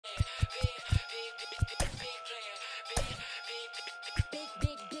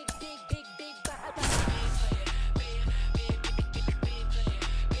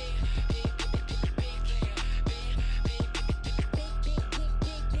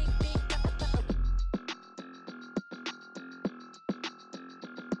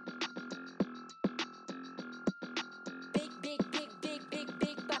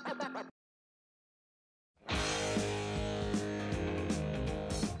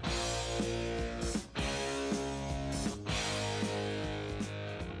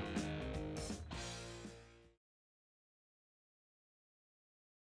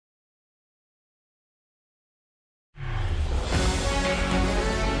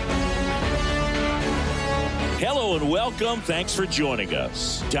Hello and welcome. Thanks for joining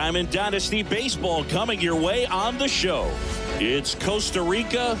us. Diamond Dynasty Baseball coming your way on the show. It's Costa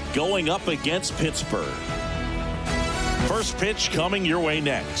Rica going up against Pittsburgh. First pitch coming your way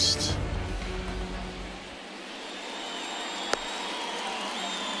next.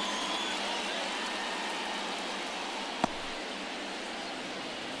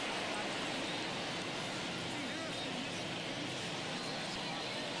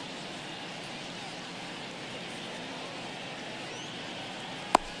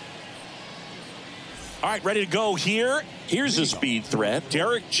 All right, ready to go here. Here's a speed threat,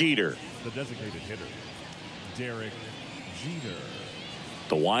 Derek Jeter. The designated hitter, Derek Jeter.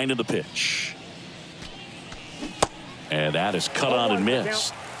 The wind of the pitch. And that is cut on and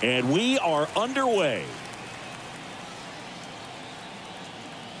missed. And we are underway.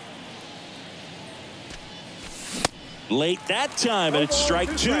 Late that time, and it's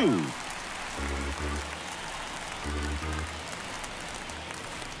strike two.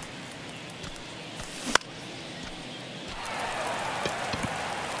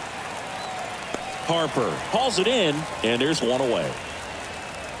 Harper hauls it in, and there's one away.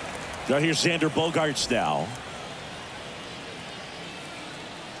 Now here's Xander Bogaerts now.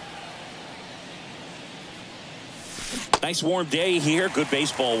 Nice warm day here. Good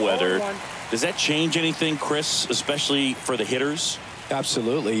baseball weather. Does that change anything, Chris, especially for the hitters?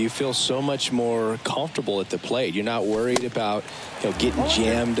 Absolutely. You feel so much more comfortable at the plate. You're not worried about getting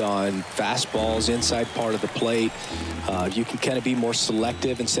jammed on fastballs inside part of the plate. You can kind of be more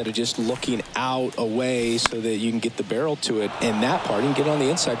selective instead of just looking out away so that you can get the barrel to it. And that part, you can get on the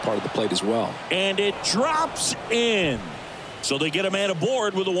inside part of the plate as well. And it drops in. So they get a man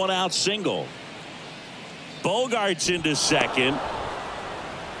aboard with a one-out single. Bogaerts into second.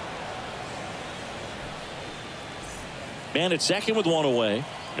 Man at second with one away.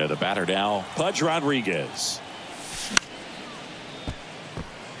 And the batter now, Pudge Rodriguez.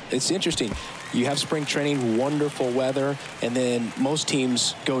 It's interesting. You have spring training, wonderful weather, and then most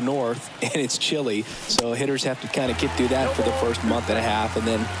teams go north and it's chilly. So hitters have to kind of get through that for the first month and a half, and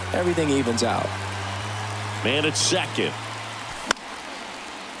then everything evens out. Man at second.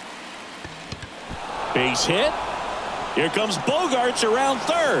 Base hit. Here comes Bogaerts around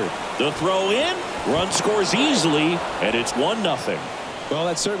third. The throw in. Run scores easily, and it's 1-0. Well,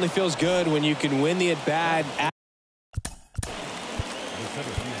 that certainly feels good when you can win the at-bat.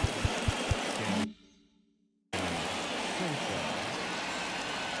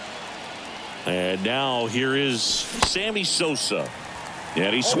 And now here is Sammy Sosa.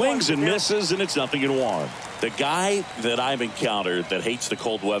 And he swings and misses, and it's 0-1. The guy that I've encountered that hates the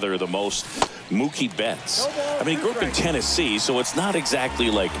cold weather the most, Mookie Betts. I mean, he grew up in Tennessee, so it's not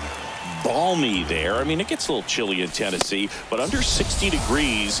exactly like balmy there. I mean, it gets a little chilly in Tennessee, but under 60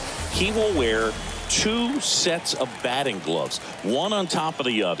 degrees, he will wear 2 sets of batting gloves, one on top of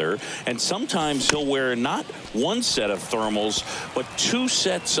the other, and sometimes he'll wear not 1 set of thermals, but 2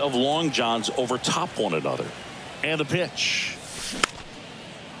 sets of long johns over top one another. And the pitch.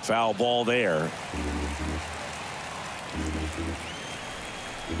 Foul ball there.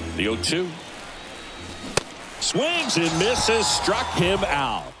 The 0-2. Swings and misses, struck him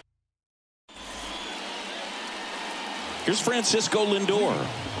out. Here's Francisco Lindor.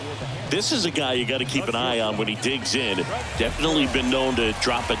 This is a guy you got to keep an eye on when he digs in. Definitely been known to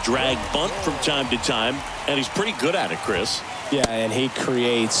drop a drag bunt from time to time, and he's pretty good at it, Chris. Yeah, and he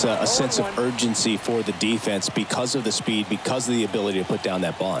creates a sense of urgency for the defense because of the speed, because of the ability to put down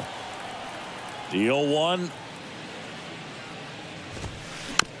that bunt. The 0-1.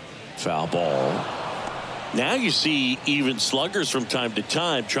 Foul ball. Now you see even sluggers from time to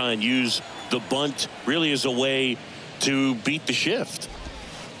time try and use the bunt really as a way to beat the shift.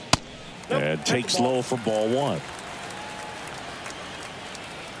 And takes low for ball 1.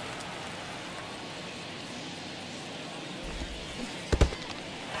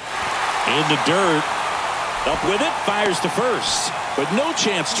 In the dirt. Up with it. Fires to first. But no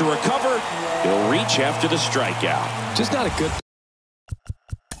chance to recover. He'll reach after the strikeout. Just not a good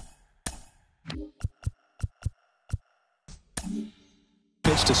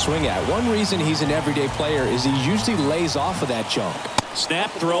pitch to swing at. One reason he's an everyday player is he usually lays off of that junk.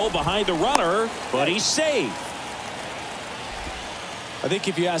 Snap throw behind the runner, but he's safe. I think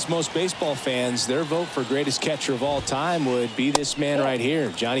if you ask most baseball fans, their vote for greatest catcher of all time would be this man right here,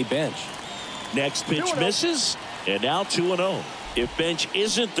 Johnny Bench. Next pitch misses, and now 2-0. If Bench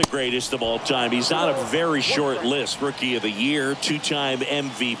isn't the greatest of all time, he's on a very short list. Rookie of the Year, 2-time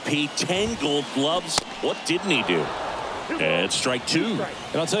MVP, 10 Gold Gloves. What didn't he do? And strike two.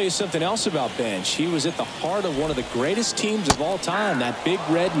 And I'll tell you something else about Bench. He was at the heart of one of the greatest teams of all time, that Big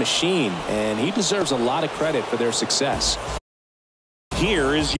Red Machine, and he deserves a lot of credit for their success.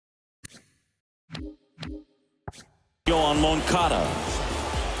 Here is on Moncada.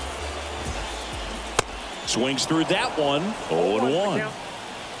 Swings through that one. 0-1.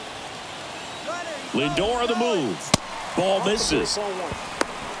 Lindor the move. Ball misses.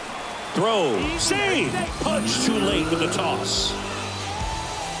 Throw. Save. Punch too late with the toss.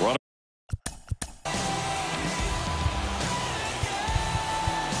 Run.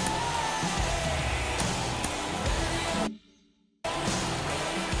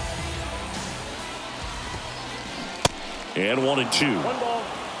 And 1-2. 1 ball,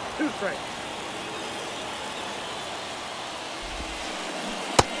 2 strikes.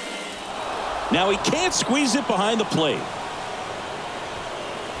 Now he can't squeeze it behind the plate.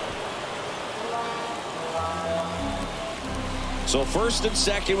 So first and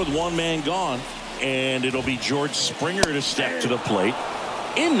second with one man gone. And it'll be George Springer to step to the plate.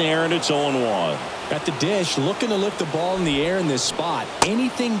 In there, and it's 0-1. At the dish, looking to lift the ball in the air in this spot.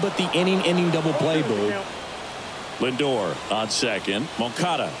 Anything but the inning double play, Boo. Lindor on second.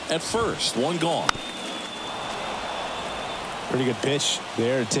 Moncada at first. One gone. Pretty good pitch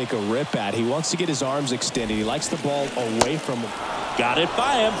there to take a rip at. He wants to get his arms extended. He likes the ball away from him. Got it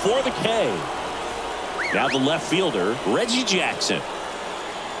by him for the K. Now the left fielder, Reggie Jackson.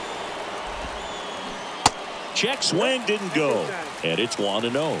 Check swing didn't go. And it's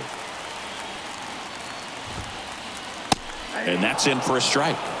 1-0. And that's in for a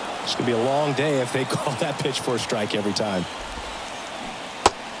strike. It's going to be a long day if they call that pitch for a strike every time.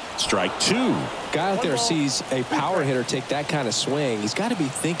 Strike two. Guy out there sees a power hitter take that kind of swing. He's got to be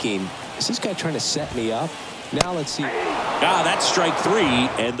thinking, is this guy trying to set me up? Now let's see. That's strike three.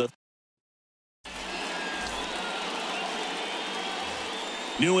 And the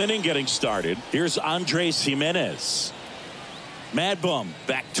new inning getting started. Here's Andres Jimenez. Mad Bum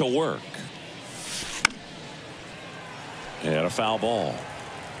back to work. And a foul ball.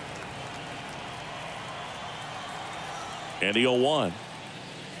 And the 0-1.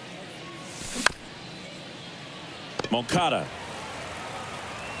 Moncada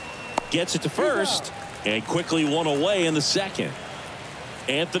gets it to first and quickly one away in the second.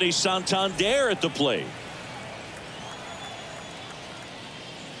 Anthony Santander at the plate.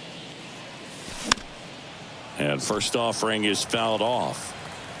 And first offering is fouled off.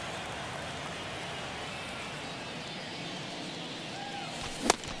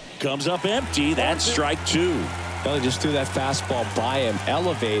 Comes up empty. That's strike two. Well, he just threw that fastball by him,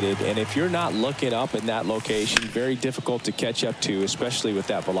 elevated, and if you're not looking up in that location, very difficult to catch up to, especially with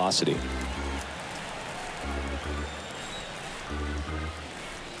that velocity.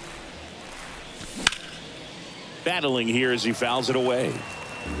 Battling here as he fouls it away.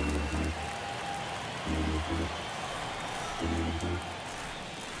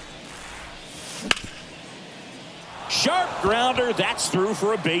 Sharp grounder. That's through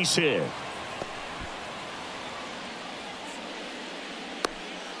for a base hit.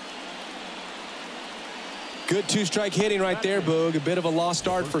 Good two-strike hitting right there, Boog. A bit of a lost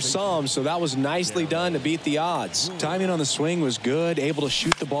start for some, so that was nicely done to beat the odds. Timing on the swing was good, able to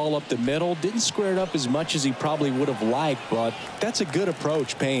shoot the ball up the middle. Didn't square it up as much as he probably would have liked, but that's a good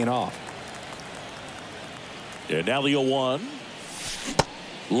approach paying off. And now the 0-1.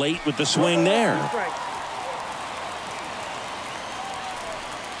 Late with the swing there.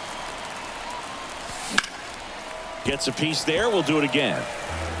 Gets a piece there. We'll do it again.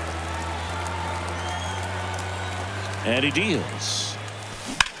 And he deals.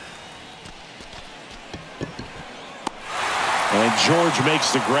 And George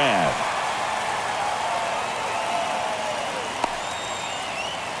makes the grab.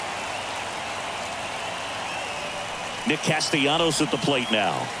 Nick Castellanos at the plate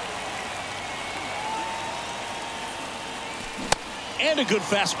now. And a good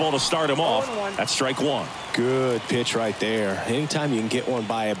fastball to start him off. That's strike one. Good pitch right there. Anytime you can get one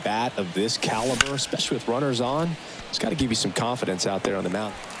by a bat of this caliber, especially with runners on, it's got to give you some confidence out there on the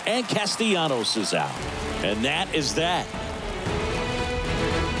mound. And Castellanos is out. And that is that.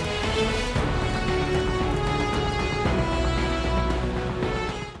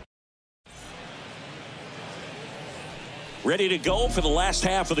 Ready to go for the last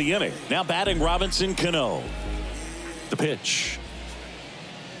half of the inning. Now batting Robinson Cano. The pitch.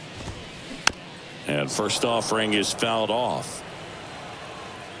 And first offering is fouled off.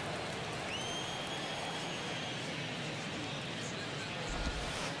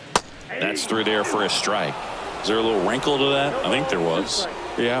 That's through there for a strike. Is there a little wrinkle to that? I think there was.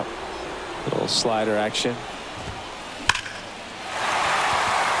 Yeah. A little slider action.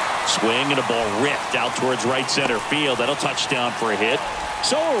 Swing and a ball ripped out towards right center field. That'll touch down for a hit.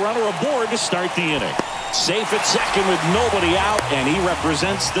 So a runner aboard to start the inning. Safe at second with nobody out, and he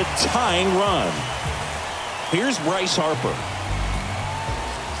represents the tying run. Here's Bryce Harper.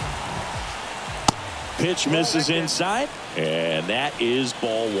 Pitch misses inside, and that is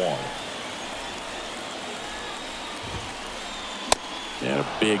ball one. And a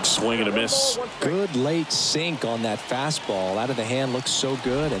big swing and a miss. Good late sink on that fastball. Out of the hand, looks so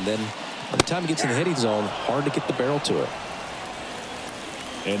good, and then by the time it gets in the hitting zone, hard to get the barrel to it.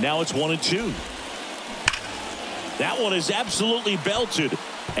 And now it's 1-2. That one is absolutely belted,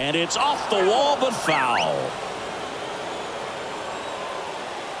 and it's off the wall but foul.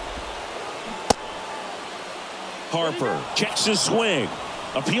 Harper checks his swing.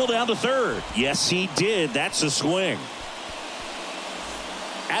 Appeal down to third. Yes, he did. That's a swing.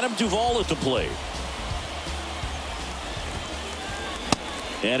 Adam Duvall at the plate.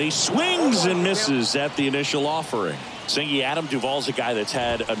 And he swings and misses at the initial offering. Singy, Adam Duvall's a guy that's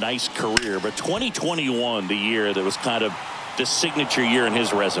had a nice career, but 2021, the year that was kind of the signature year in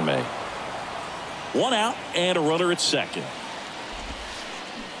his resume. One out and a runner at second.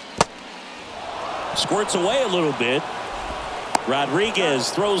 Squirts away a little bit.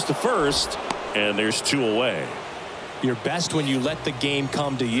 Rodriguez throws to first, and there's two away. You're best when you let the game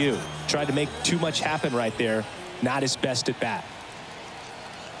come to you. Tried to make too much happen right there. Not his best at bat.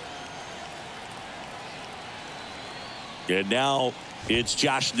 And now it's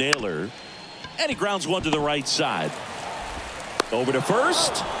Josh Naylor, and he grounds one to the right side. Over to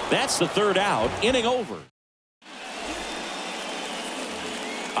first. That's the third out. Inning over.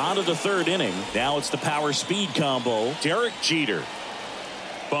 On to the third inning. Now it's the power speed combo. Derek Jeter.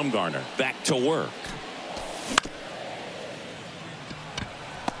 Bumgarner back to work.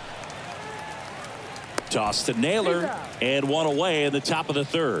 Toss to Naylor, and one away in the top of the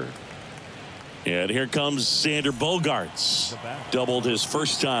third. And here comes Xander Bogaerts. Doubled his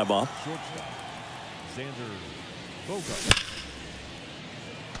first time up.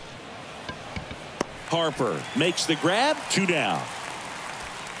 Harper makes the grab. Two down.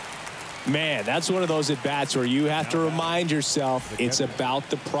 Man, that's one of those at-bats where you have to remind yourself it's about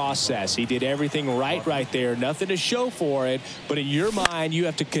the process. He did everything right there. Nothing to show for it. But in your mind, you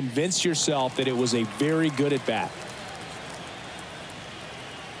have to convince yourself that it was a very good at-bat.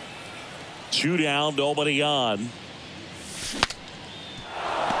 Two down, nobody on.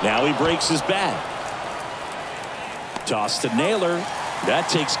 Now he breaks his bat. Toss to Naylor. That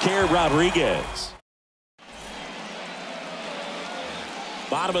takes care of Rodriguez.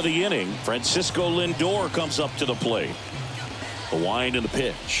 Bottom of the inning, Francisco Lindor comes up to the plate. The wind and the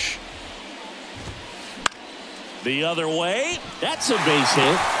pitch. The other way. That's a base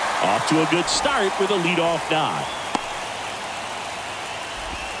hit. Off to a good start with a leadoff nod.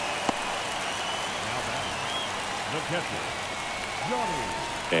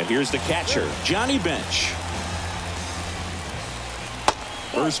 And here's the catcher, Johnny Bench.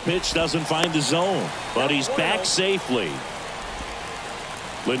 First pitch doesn't find the zone, but he's back safely.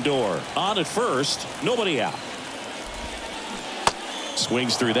 Lindor on at first, nobody out.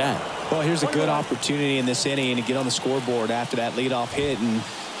 Swings through that. Well, here's a good opportunity in this inning to get on the scoreboard after that leadoff hit, and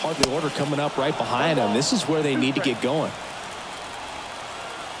hardly order coming up right behind him. This is where they need to get going.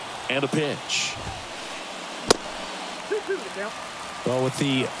 And a pitch. Well, with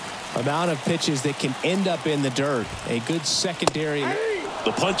the amount of pitches that can end up in the dirt, a good secondary.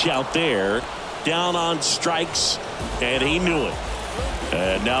 The punch out there, down on strikes, and he knew it.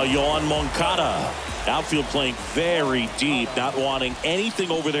 And now Yoan Moncada, outfield playing very deep, not wanting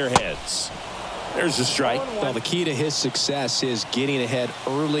anything over their heads. There's a strike. Well, the key to his success is getting ahead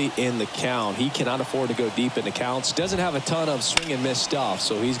early in the count. He cannot afford to go deep in the counts. Doesn't have a ton of swing and miss stuff,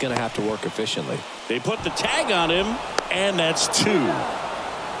 so he's going to have to work efficiently. They put the tag on him, and that's two.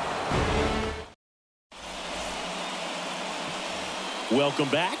 Welcome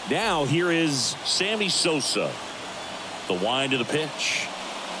back. Now here is Sammy Sosa. The wind of the pitch.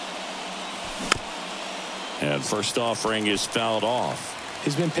 And first offering is fouled off.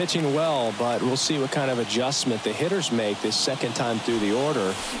 He's been pitching well, but we'll see what kind of adjustment the hitters make this second time through the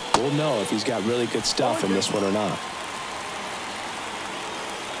order. We'll know if he's got really good stuff from this one or not.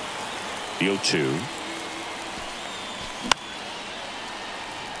 The 0-2.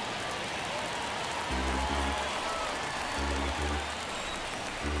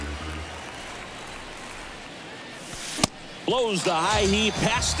 Blows the high heat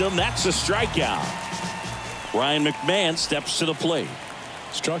past him. That's a strikeout. Ryan McMahon steps to the plate.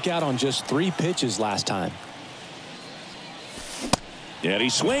 Struck out on just 3 pitches last time. And he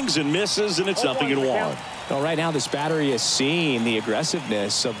swings and misses, and it's 0-1. Well, right now this battery is seeing the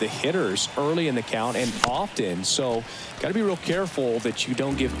aggressiveness of the hitters early in the count and often. So got to be real careful that you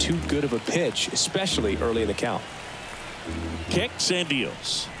don't give too good of a pitch, especially early in the count. Kicks and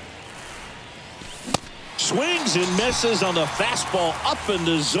deals. Swings and misses on the fastball up in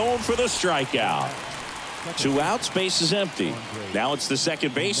the zone for the strikeout. 2 outs, base is empty. Now it's the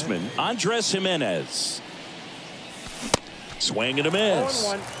second baseman, Andres Jimenez. Swing and a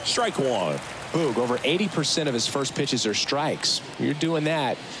miss. Strike one. Boog, over 80% of his first pitches are strikes. You're doing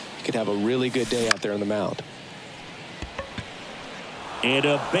that, you could have a really good day out there on the mound. And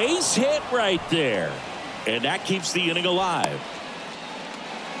a base hit right there. And that keeps the inning alive.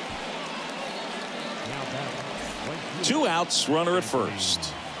 2 outs, runner at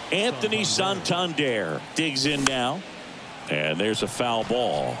first. Anthony Santander digs in now. And there's a foul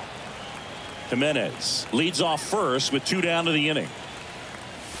ball. Jimenez leads off first with 2 down to the inning.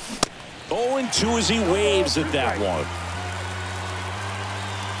 0-2 as he waves at that one.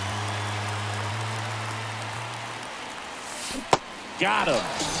 Got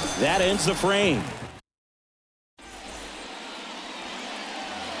him. That ends the frame.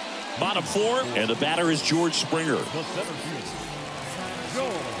 Bottom 4, and the batter is George Springer.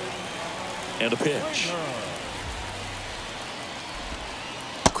 And a pitch.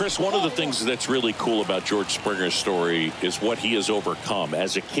 Chris, one of the things that's really cool about George Springer's story is what he has overcome.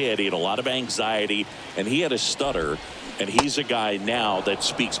 As a kid, he had a lot of anxiety, and he had a stutter. And he's a guy now that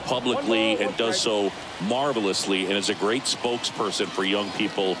speaks publicly and does so marvelously and is a great spokesperson for young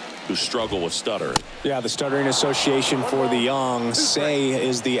people who struggle with stuttering. Yeah, the Stuttering Association for the Young, SAY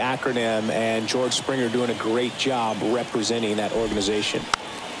is the acronym, and George Springer doing a great job representing that organization.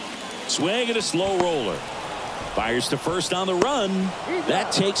 Swing and a slow roller. Fires to first on the run.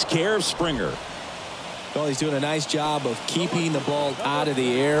 That takes care of Springer. Well, he's doing a nice job of keeping the ball out of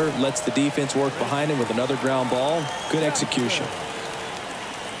the air, lets the defense work behind him with another ground ball. Good execution.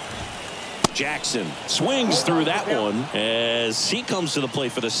 Jackson swings through that one as he comes to the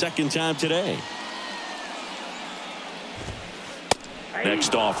plate for the second time today.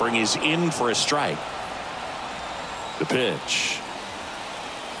 Next offering is in for a strike. The pitch.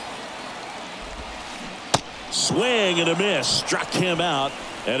 Swing and a miss. Struck him out.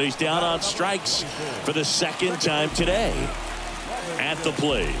 And he's down on strikes for the second time today. At the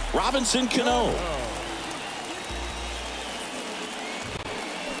plate, Robinson Cano.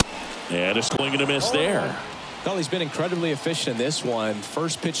 And a swing and a miss there. Well, he's been incredibly efficient in this one.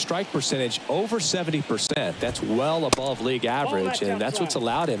 First pitch strike percentage over 70%. That's well above league average, and that's what's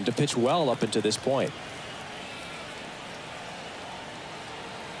allowed him to pitch well up until this point.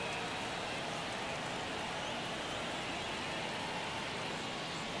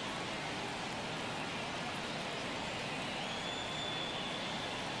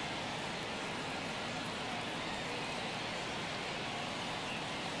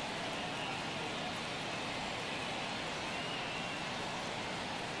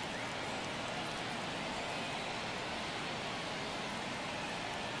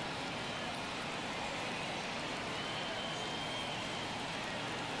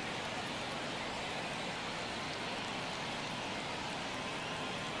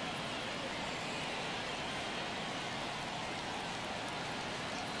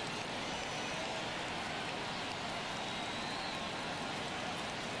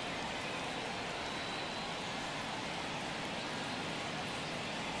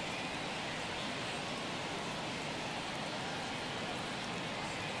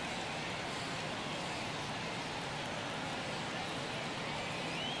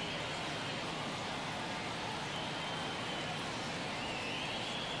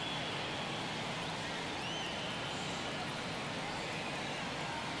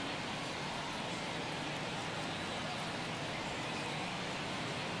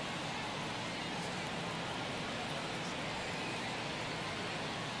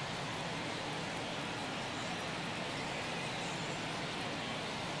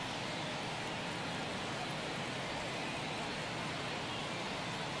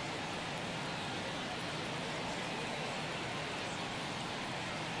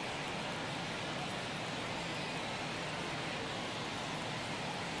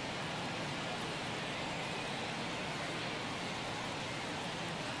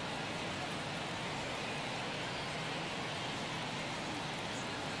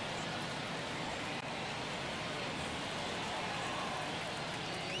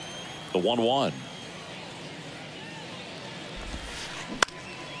 The 1-1.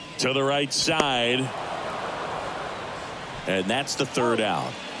 To the right side. And that's the third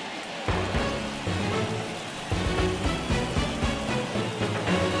out.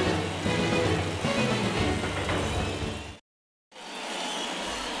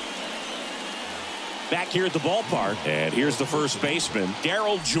 here at the ballpark. And here's the first baseman,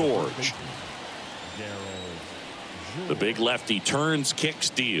 Darryl George. The big lefty turns, kicks,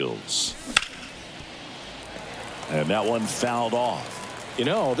 deals. And that one fouled off. You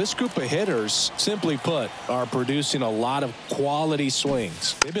know, this group of hitters, simply put, are producing a lot of quality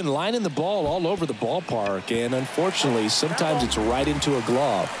swings. They've been lining the ball all over the ballpark, and unfortunately, sometimes it's right into a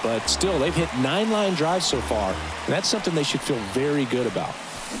glove. But still, they've hit 9 line drives so far, and that's something they should feel very good about.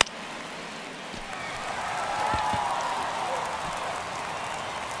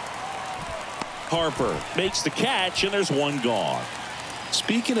 Harper makes the catch, and there's one gone.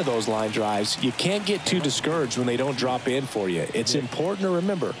 Speaking of those line drives, you can't get too discouraged when they don't drop in for you. It's important to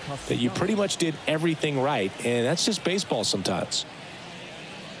remember that you pretty much did everything right, and that's just baseball sometimes.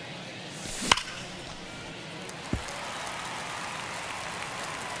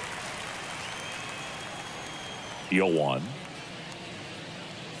 The 0-1.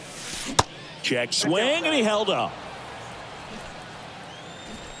 Check swing, and he held up.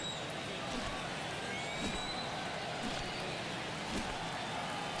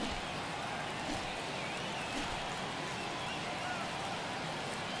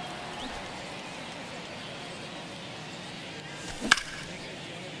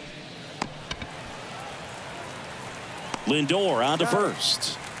 Lindor on to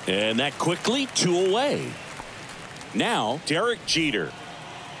first. And that quickly 2 away. Now, Derek Jeter.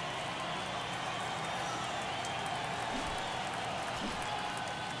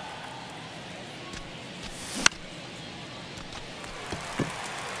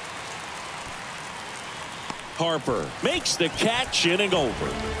 Harper makes the catch, inning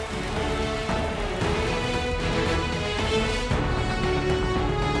over.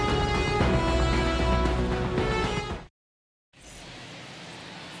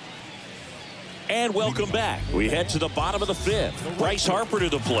 And welcome back. We head to the bottom of the 5th. Bryce Harper to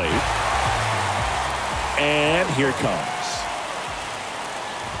the plate. And here it comes.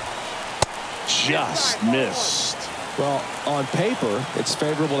 Just missed. Well, on paper, it's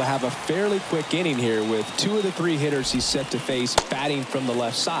favorable to have a fairly quick inning here with 2 of the 3 hitters he's set to face batting from the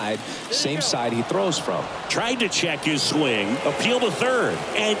left side, same side he throws from. Tried to check his swing, appeal to third.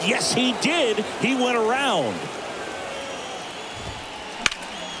 And yes, he did. He went around.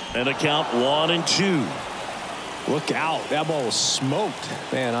 And a count 1-2. Look out. That ball was smoked.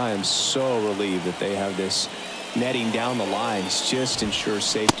 Man, I am so relieved that they have this netting down the lines. Just ensures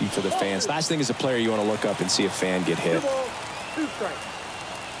safety for the fans. Last thing as a player, you want to look up and see a fan get hit.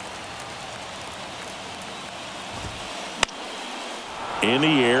 In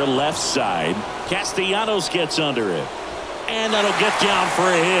the air, left side. Castellanos gets under it. And that'll get down for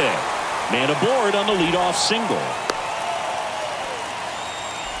a hit. Man aboard on the leadoff single.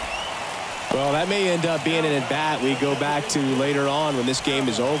 Well, that may end up being an at-bat we go back to later on when this game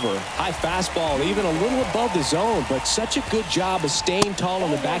is over. High fastball, even a little above the zone, but such a good job of staying tall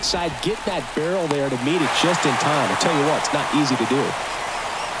on the backside, get that barrel there to meet it just in time. I tell you what, it's not easy to do.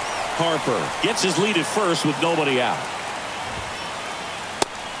 Harper gets his lead at first with nobody out.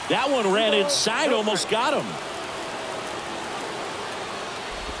 That one ran inside, almost got him.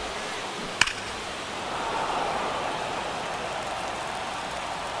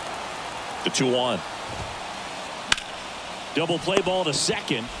 The 2-1. Double play ball to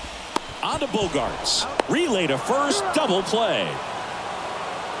second. On to Bogarts. Relay to first. Double play.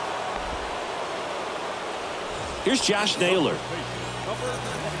 Here's Josh Naylor.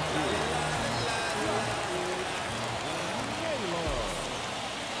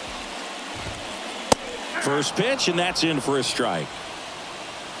 First pitch, and that's in for a strike.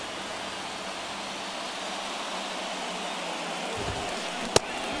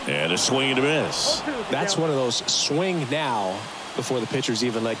 And a swing and a miss. That's one of those swing now before the pitchers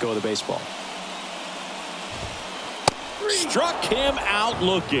even let go of the baseball. Struck him out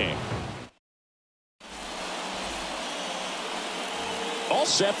looking. All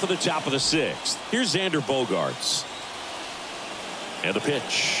set for the top of the 6th. Here's Xander Bogaerts. And the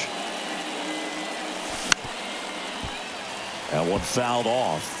pitch. That one fouled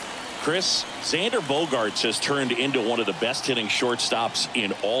off. Chris, Xander Bogaerts has turned into one of the best hitting shortstops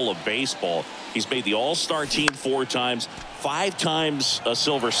in all of baseball. He's made the All-Star team 4 times, 5 times a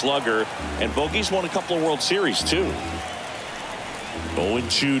Silver Slugger, and Bogey's won a couple of World Series too.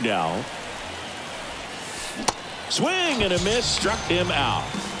 0-2 now. Swing and a miss, struck him out.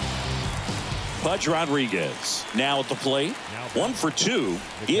 Pudge Rodriguez now at the plate. 1 for 2.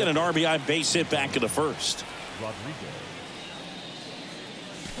 He had an RBI base hit back in the first.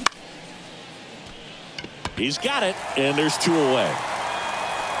 He's got it, and there's 2 away.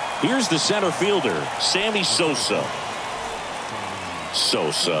 Here's the center fielder, Sammy Sosa.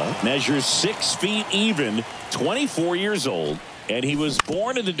 Sosa measures 6 feet even, 24 years old, and he was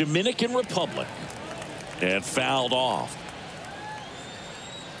born in the Dominican Republic and fouled off.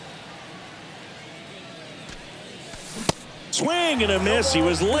 Swing and a miss. He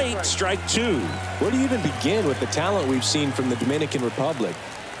was late. Strike 2. Where do you even begin with the talent we've seen from the Dominican Republic?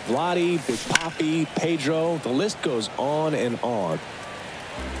 Vladdy, Big Papi, Pedro, the list goes on and on.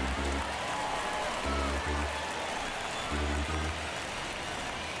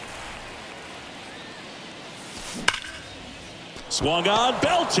 Swung on,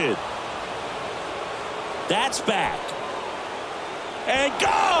 belted. That's back. And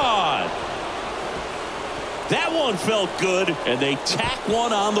gone. That one felt good, and they tack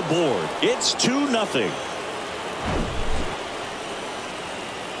one on the board. It's 2-0.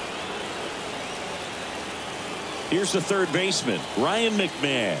 Here's the third baseman, Ryan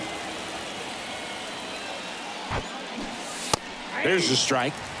McMahon. There's the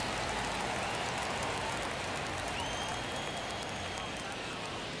strike.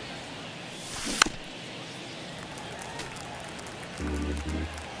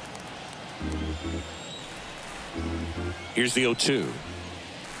 Here's the 0-2.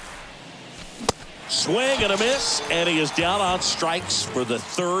 Swing and a miss, and he is down on strikes for the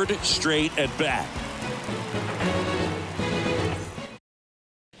third straight at bat.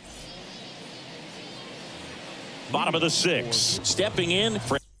 Bottom of the 6th. Stepping in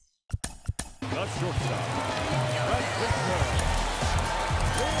for The shortstop,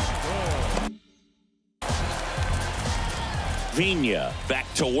 Vina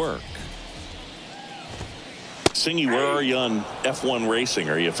back to work. Singy, where are you on F1 racing?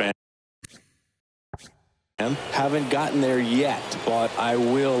 Are you a fan? Haven't gotten there yet, but I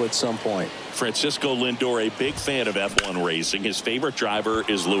will at some point. Francisco Lindor, a big fan of F1 racing. His favorite driver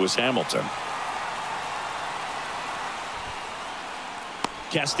is Lewis Hamilton.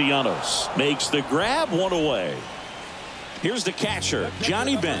 Castellanos makes the grab, one away. Here's the catcher,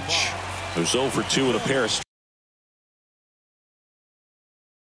 Johnny Bench, who's 0 for 2 with a pair of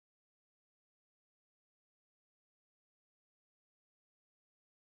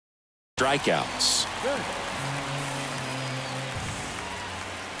strikeouts.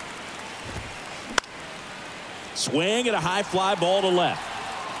 Swing and a high fly ball to left.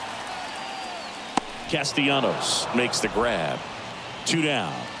 Castellanos makes the grab. 2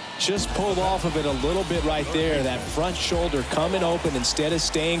 down. Just pulled off of it a little bit right there. That front shoulder coming open instead of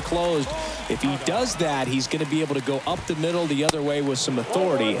staying closed. If he does that, he's going to be able to go up the middle the other way with some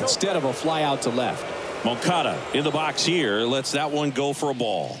authority instead of a fly out to left. Moncada in the box here. Lets that one go for a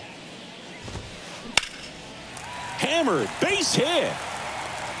ball. Hammered. Base hit.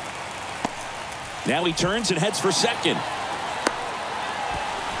 Now he turns and heads for second.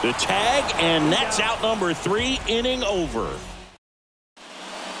 The tag, and that's out number 3. Inning over.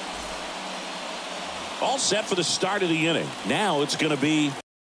 All set for the start of the inning. Now it's going to be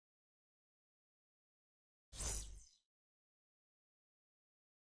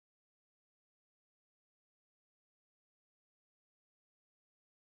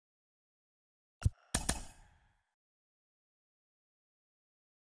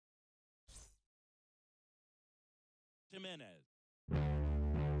Jimenez.